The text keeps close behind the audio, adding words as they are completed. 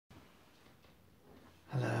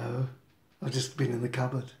I've just been in the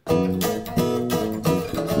cupboard.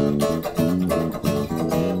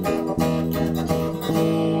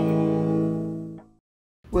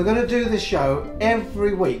 We're going to do this show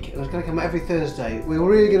every week, and it's going to come out every Thursday. We're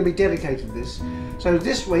really going to be dedicated to this. So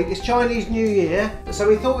this week is Chinese New Year, so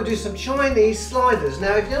we thought we'd do some Chinese sliders.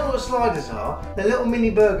 Now, if you don't know what sliders are, they're little mini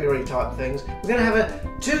burgery type things. We're going to have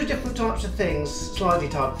two different types of things, slidey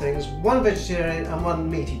type things, one vegetarian and one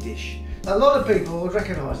meaty dish. A lot of people would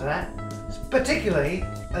recognise that, particularly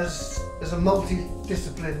as a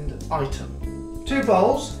multi-disciplined item. 2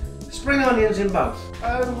 bowls. Spring onions in both.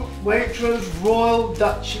 Waitrose Royal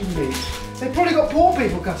Dutchy meat. They've probably got poor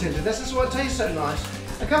people cut into this, that's why it tastes so nice.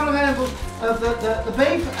 A couple of handfuls of the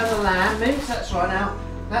beef and the lamb mince, that's right now.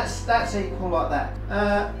 That's equal like that.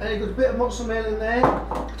 And you've got a bit of mozzarella in there.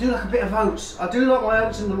 I do like a bit of oats. I do like my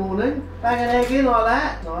oats in the morning. Bang an egg in like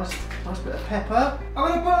that. Nice bit of pepper. I'm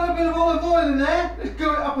going to put a little bit of olive oil in there. Let's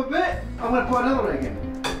go it up a bit. I'm going to put another egg in.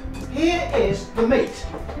 Here is the meat.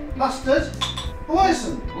 Mustard.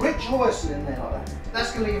 Hoisin, rich hoisin in there like that.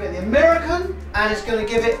 That's going to give it the American and it's going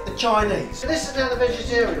to give it the Chinese. So this is now the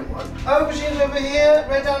vegetarian one. Aubergines over here,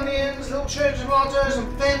 red onions, little cherry tomatoes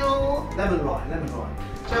and fennel. Lemon rind.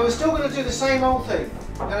 So we're still going to do the same old thing.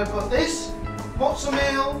 We're going to put this,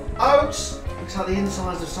 mozzarella, oats. Looks like the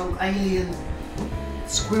insides of some alien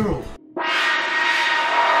squirrel.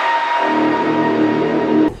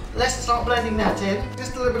 Let's start blending that in.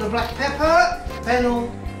 Just a little bit of black pepper, fennel.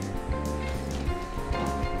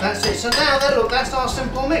 That's it. So now that's our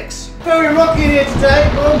simple mix. Very rocky in here today.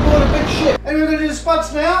 We're on board a big ship. And we're going to do the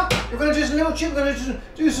spuds now. We're going to do some little chip. We're going to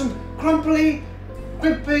do some crimpy,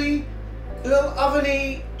 little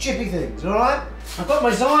oveny, chippy things. All right. I've got my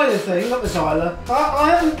Zyla thing, not the Zyla. I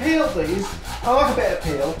haven't peeled these. I like a bit of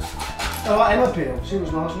peel. I like Emma peel. She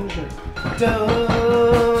was nice, wasn't she? Da,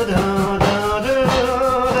 da, da, da, da.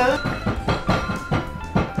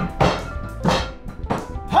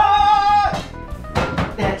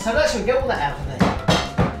 So let's get all that out of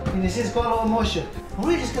there. And this has got a lot of moisture. I'm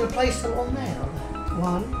really just going to place them on there.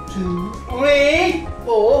 1, 2, 3,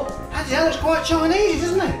 4. Actually, that looks quite Chinese,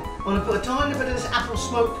 doesn't it? I'm going to put a tiny bit of this apple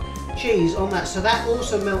smoked cheese on that, so that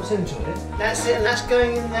also melts into it. That's it, and that's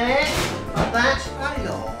going in there, like that.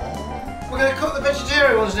 We're going to cook the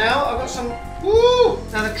vegetarian ones now. I've got some. Woo!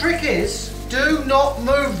 Now the trick is, do not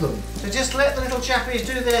move them. So just let the little chappies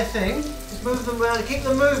do their thing. Just move them around, keep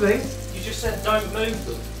them moving. You just said don't move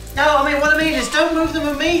them. No, I mean what I mean is don't move them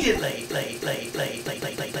immediately.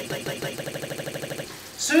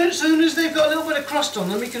 Soon as they've got a little bit of crust on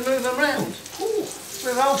them, we can move them around. Ooh,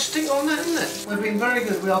 we've all stick on that, isn't it? We've been very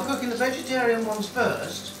good. We are cooking the vegetarian ones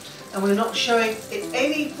first, and we're not showing it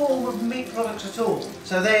any form of meat products at all.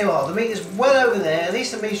 So there you are. The meat is well over there, at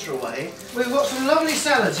least a metre away. We've got some lovely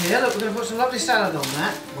salads here. Look, we're going to put some lovely salad on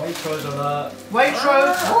that. Waitrose alert.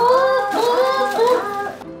 Waitrose.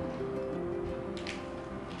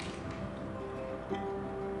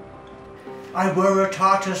 I were a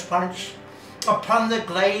tartar sponge upon the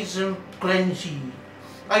glaze of Glensie.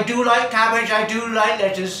 I do like cabbage, I do like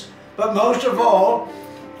lettuce, but most of all,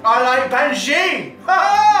 I like Banshee!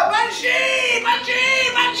 Ha! Banshee!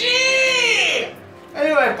 Banshee! Banshee!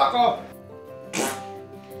 Anyway, fuck off.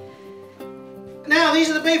 Now these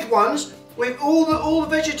are the beef ones. We've all the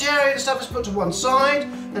vegetarian stuff is put to one side,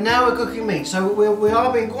 and now we're cooking meat. So we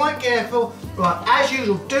are being quite careful. Right, as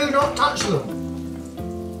usual, do not touch them.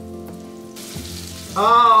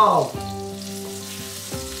 Oh!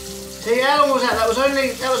 See how long was that? That was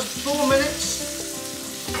 4 minutes.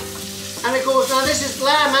 And of course now this is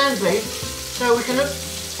lamb and beef, so we can look.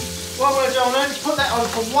 What I'm going to do, I'm going to put that on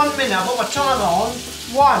for 1 minute. I've got my timer on.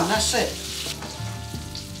 1, that's it.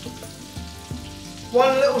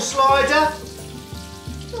 1 little slider. I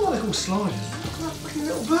don't know what they're called sliders. They're like fucking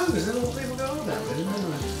little burgers. They're what people go on about, really, don't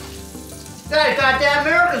they? They're goddamn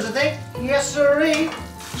Americans, I think. Yes, sirree.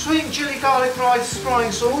 Sweet and chilli garlic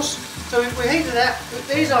frying sauce. So we heated that.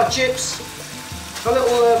 These are chips. Got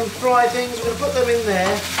little fried things. We're going to put them in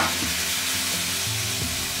there.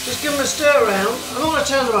 Just give them a stir around. I'm not going to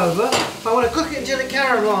turn them over. I want to cook it until it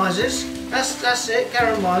caramelises. That's it,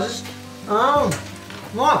 caramelises. Oh,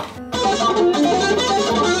 right.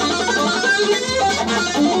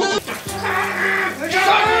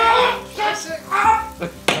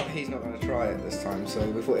 He's not going to try it this time, so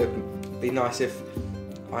we thought it'd be nice if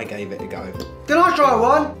I gave it a go. Can I try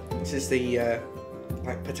one? This is the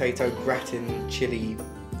like potato gratin chili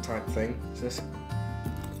type thing. Is this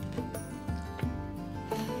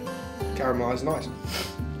caramelised nice?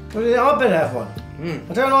 Well, yeah, I better have one.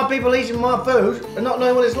 I don't like people eating my food and not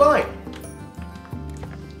knowing what it's like.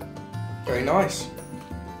 Very nice.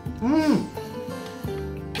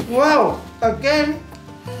 Wow. again,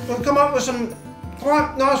 we've come up with some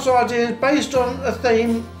quite nice ideas based on a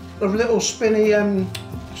theme of little spinny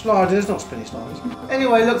sliders, not spinny sliders.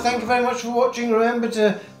 Anyway, look, thank you very much for watching. Remember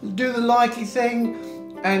to do the likey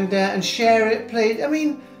thing and share it, please. I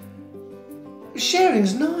mean,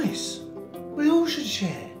 sharing's nice. We all should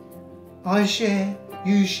share. I share,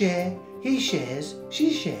 you share, he shares,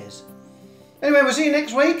 she shares. Anyway, we'll see you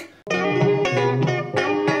next week.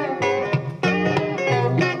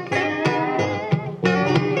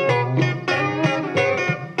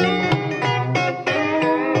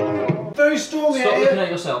 Very stormy out Stop here. looking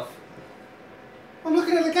at yourself. I'm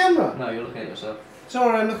looking at the camera. No, you're looking at yourself.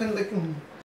 Sorry, I'm looking at the...